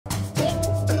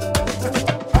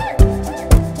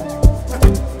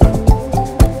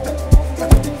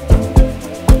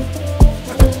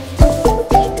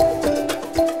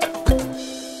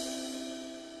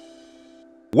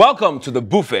Welcome to The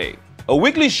Buffet, a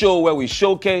weekly show where we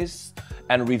showcase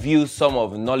and review some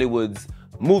of Nollywood's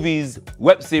movies,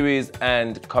 web series,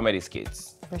 and comedy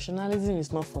skits. Professionalism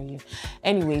is not for you.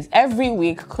 Anyways, every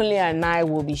week, Kunle and I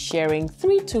will be sharing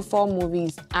 3 to 4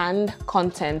 movies and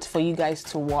content for you guys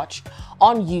to watch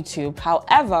on YouTube.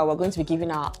 However, we're going to be giving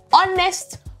our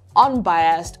honest,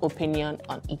 unbiased opinion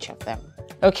on each of them.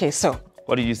 Okay, so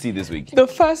What did you see this week? the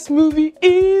first movie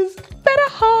is Better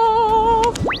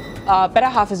Half. Better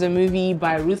Half is a movie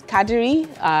by Ruth Kadiri.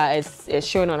 It's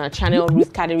shown on our channel,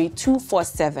 Ruth Kadiri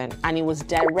 247, and it was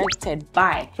directed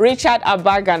by Richard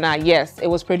Abagana. Yes, it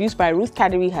was produced by Ruth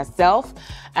Kadiri herself.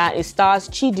 It stars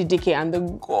Chidi Dike and the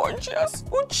gorgeous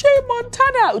Uche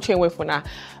Montana. Uche Wefuna.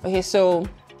 Okay, so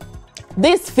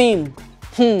this film,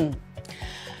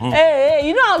 Hey,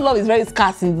 you know how love is very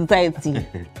scarce in society.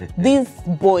 This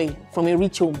boy from a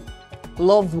rich home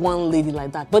loved one lady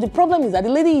like that. But the problem is that the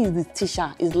lady is his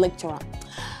teacher, his lecturer.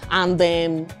 And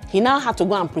then he now had to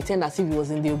go and pretend as if he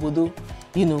was in the Obodo,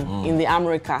 you know, in the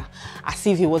America, as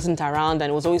if he wasn't around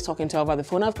and was always talking to her over the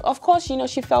phone. Of course, you know,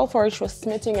 she fell for it. She was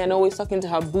smitten and always talking to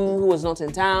her boo who was not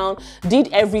in town. Did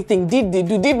everything,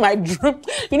 did my dream.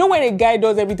 You know when a guy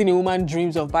does everything a woman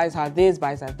dreams of, buys her this,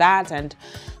 buys her that, and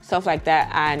stuff like that.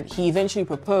 And he eventually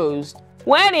proposed.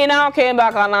 When he now came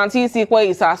back on Auntie Sikwa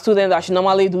is a student that she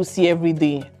normally do see every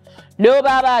day. No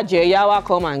baba Jayawa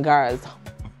come and girls.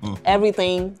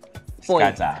 Everything for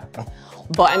it.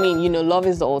 But I mean, you know, love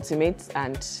is the ultimate,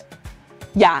 and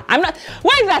yeah, I'm not.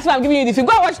 Why is that? So I'm giving you the film.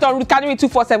 Go and watch it on Ruth Kadiri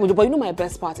 247. But you know my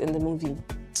best part in the movie?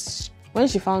 When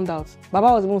she found out,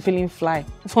 Baba was even feeling fly,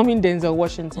 forming Denzel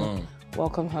Washington.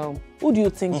 Welcome home. Who do you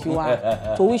think you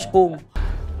are? To which home?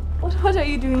 What are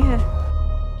you doing here?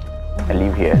 I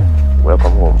live here.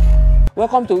 Welcome home.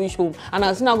 Welcome to which home? And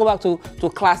I'll now go back to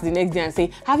class the next day and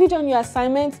say, have you done your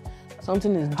assignment?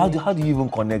 Something is done. How do you even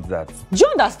connect that? Do you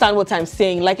understand what I'm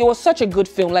saying? Like, it was such a good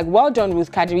film. Like, well done,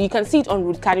 Ruth Kadiri. You can see it on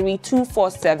Ruth Kadiri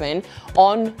 247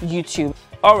 on YouTube.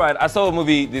 All right, I saw a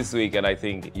movie this week and I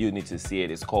think you need to see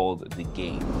it. It's called The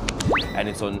Game. And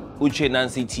it's on Uche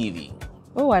Nancy TV.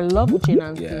 Oh, I love Uche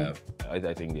Nancy. Yeah,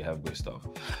 I think they have good stuff.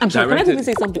 I'm sorry, can I quickly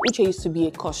say something? Uche used to be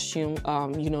a costume,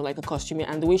 you know, like a costumer,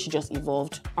 and the way she just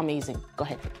evolved, amazing. Go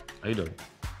ahead. How you doing?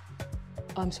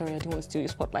 I'm sorry, I didn't want to steal your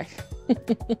spotlight.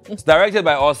 It's directed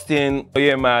by Austin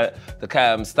Oyema,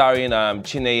 starring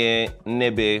Chineye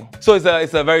Nebe. So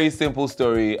it's a very simple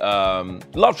story.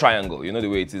 Love triangle, you know the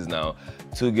way it is now.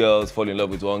 2 girls fall in love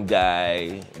with one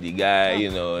guy. The guy,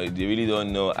 you know, they really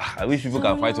don't know. I wish people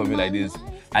can fight for me like this.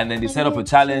 And then they set up a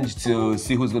challenge to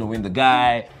see who's going to win the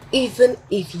guy. Even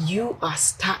if you are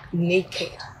stark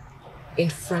naked in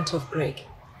front of Greg,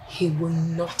 he will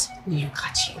not look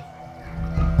at you.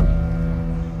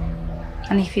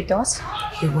 And if he does?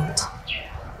 He won't.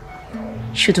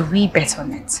 Should we bet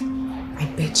on it? I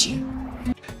bet you.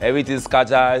 Everything's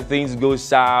scattered, things go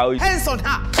south. Hands on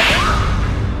her!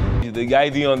 The guy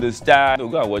didn't understand. No,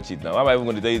 go and watch it now. How am I even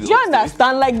going to tell you this? Do you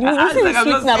understand? Like, you see me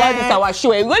speaking about this our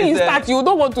show. When you start, you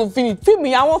don't want to finish. Film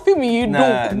me, I won't film me, you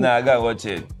don't. Nah, go and watch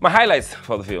it. My highlights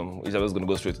for the film, which I was going to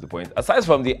go straight to the point. Aside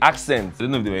from the accent, I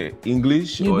don't know if they were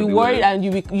English or you'll be worried and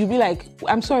you'll be like,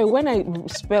 I'm sorry, when I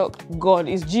spelled God,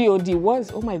 it's G-O-D. What?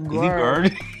 Oh my God.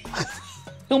 Is it God?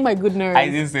 Oh my goodness. I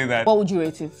didn't say that. What would you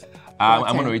rate it? I'm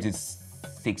going to rate it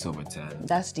 6 over 10.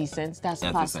 That's decent. That's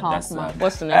past decent. half. That's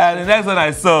What's the next one? The next one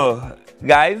I saw,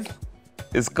 guys,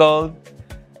 is called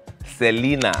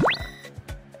Selena.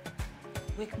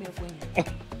 Wake me up when you...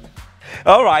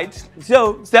 All right,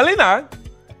 so Selena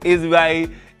is by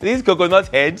this coconut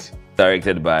head,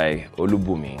 directed by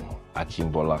Olubumi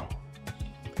Akimbola.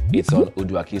 It's on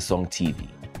Oduaki Song TV.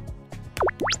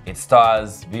 It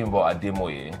stars Bimbo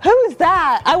Ademoye. Who is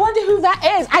that? I wonder who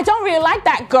that is. I don't really like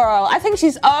that girl. I think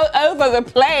she's all over the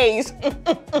place.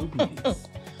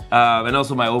 And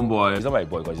also my own boy. He's not my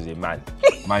boy because he's a man.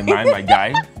 My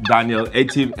guy, Daniel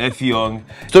F. Young.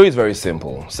 Story is very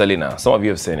simple. Selena, some of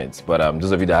you have seen it, but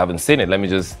those of you that haven't seen it, let me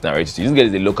just narrate it to you. This girl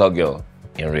is a local girl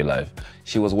in real life.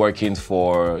 She was working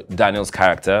for Daniel's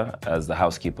character as the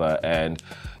housekeeper, and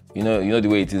you know the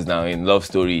way it is now in love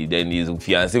story. Then his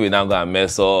fiancé will now go and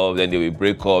mess up, then they will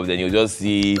break up, then you'll just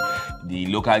see the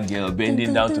local girl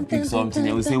bending down to pick something,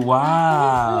 and we say,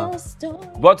 wow.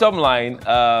 Bottom line,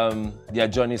 their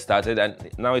journey started, and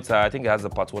now it's I think it has a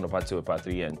part 1 or part 2 or part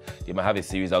 3, and they might have a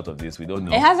series out of this. We don't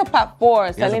know. It has a part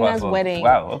 4, Selena's wedding.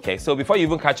 Wow, okay. So before you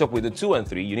even catch up with the 2 and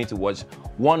 3, you need to watch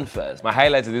 1 first. My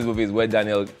highlight of this movie is where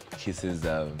Daniel kisses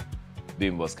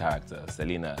Bimbo's character,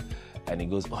 Selena, and he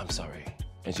goes, oh, I'm sorry.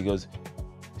 And she goes,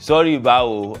 sorry,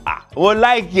 Bao. Won't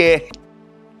like it.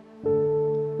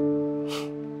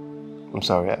 I'm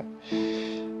sorry.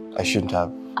 I shouldn't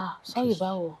have. Sorry,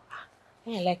 Bao.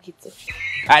 I like it.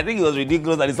 I think it was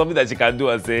ridiculous and it's something that she can do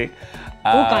and say. Who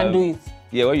can do it?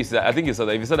 Yeah, what you said, I think you saw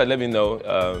that. If you saw that, let me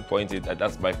know. Point it.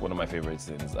 That's one of my favorite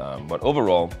scenes. But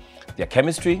overall, their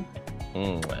chemistry.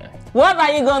 What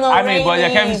are you gonna? I mean, but their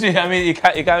chemistry. I mean, it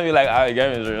can't be like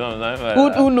chemistry.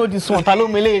 Who know this one? Hello,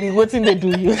 Milady. What thing they do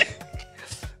you?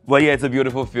 But yeah, it's a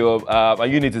beautiful film.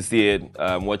 And you need to see it.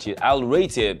 Watch it. I'll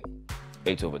rate it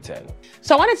 8 over 10.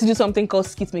 So I wanted to do something called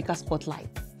Skit Maker Spotlight.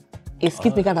 A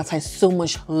skit maker that has so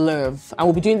much love. And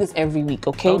we'll be doing this every week,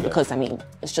 okay? Because, I mean,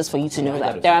 it's just for you to know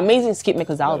that there are amazing skit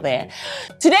makers out there.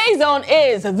 Today's zone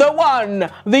is the one,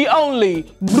 the only,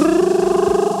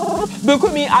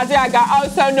 Bukumi Aziaga,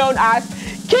 also known as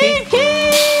Kiki!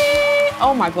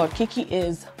 Oh my God, Kiki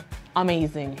is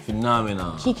amazing.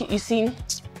 Phenomenal. Kiki, you see,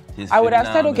 She's I would have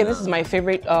said, phenomenal. okay, this is my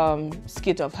favorite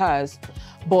skit of hers,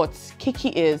 but Kiki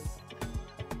is...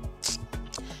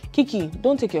 Kiki,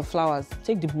 don't take your flowers,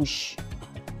 take the bush.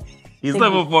 It's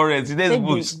not even forest, today's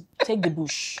bush. Take the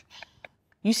bush.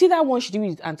 You see that one she did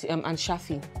with Aunt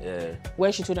Shafi? Yeah.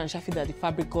 Where she told Aunt Shafi that the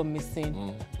fabric got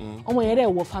missing. Oh my, there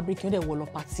was fabric, there was a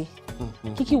party.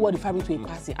 Kiki wore the fabric to a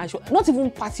party, and she, not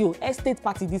even party, estate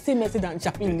party, the same estate that Aunt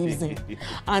Shafi lives in.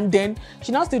 And then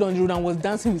she now stayed on the road and was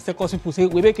dancing with circus people. Say,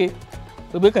 Webeke,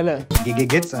 Gege getsa,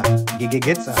 Gege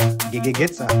getsa, Gege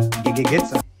getsa, Gege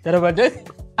getsa.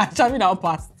 Aunt Shafi now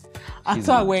passed. I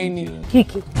saw wearing it.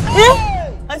 Kiki.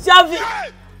 Aunt Shafi.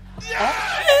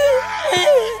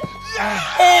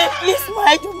 Please,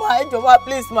 my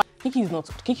please, my. Kiki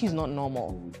is not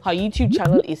normal. Her YouTube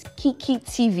channel is Kiki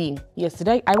TV. Yes,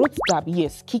 today I wrote that.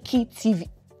 Yes, Kiki TV.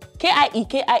 K-I-E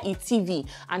TV,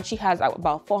 and she has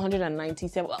about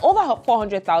 497, over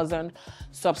 400,000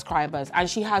 subscribers, and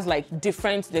she has like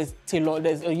different. There's Taylor,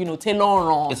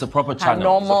 Taylor. It's a proper channel.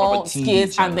 Normal it's a proper TV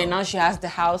skits, channel. and then now she has the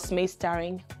Housemaid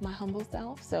starring my humble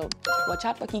self. So watch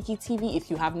out for Kiki TV. If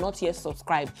you have not yet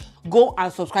subscribed, go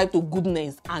and subscribe to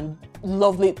goodness and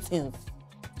lovely things.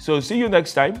 So see you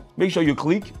next time. Make sure you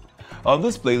click on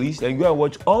this playlist and go and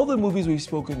watch all the movies we've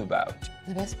spoken about.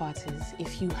 The best part is,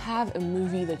 if you have a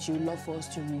movie that you would love for us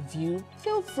to review,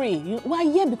 feel free. We're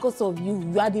here because of you.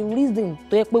 You are the reason.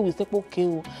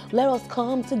 Let us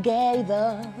come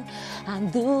together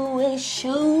and do a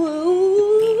show.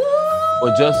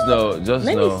 But just know.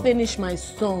 Let me finish my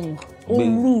song.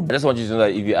 I just want you to know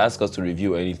that if you ask us to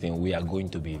review anything, we are going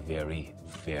to be very,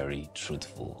 very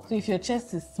truthful. So if your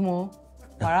chest is small,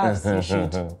 perhaps you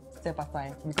should step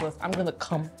aside, because I'm gonna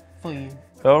come for you.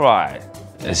 All right.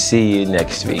 I'll see you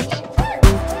next week.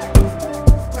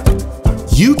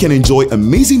 You can enjoy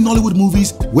amazing Nollywood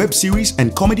movies, web series,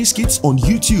 and comedy skits on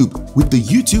YouTube with the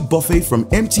YouTube buffet from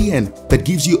MTN that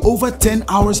gives you over 10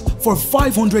 hours for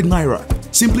 500 Naira.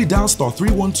 Simply dial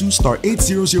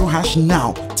 *312*800#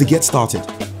 now to get started.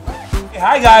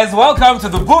 Hi guys, welcome to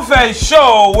the buffet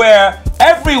show where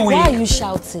every week. Why are you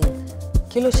shouting?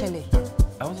 Kilo Shele.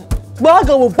 I wasn't.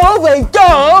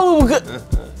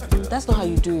 That's not how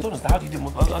you do it. How do you do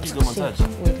massage?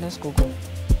 Wait, let's go. No,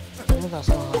 that's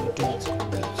not how you do it.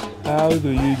 How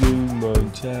do you do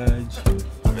massage?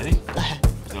 Ready?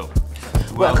 Go.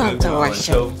 Welcome to our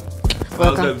show.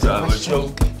 Welcome to our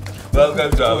show.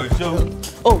 Welcome to our show.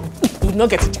 Oh, you did not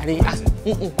get it, Charlie.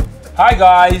 Hi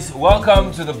guys,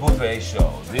 welcome to the buffet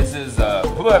show. This is Sorry,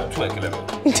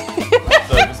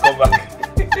 just come back.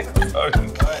 Sorry.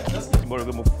 Just more of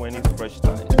them 20 fresh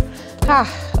time.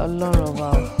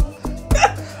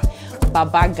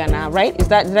 Baba Ghana, right? Is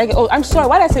that, did I get, oh, I'm sorry,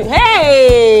 why did I say,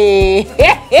 hey!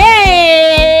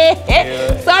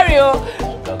 Sorry, oh.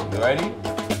 You ready?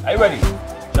 Are you ready?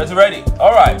 Just ready?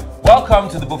 All right. Welcome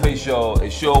to the buffet show, a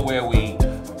show where we...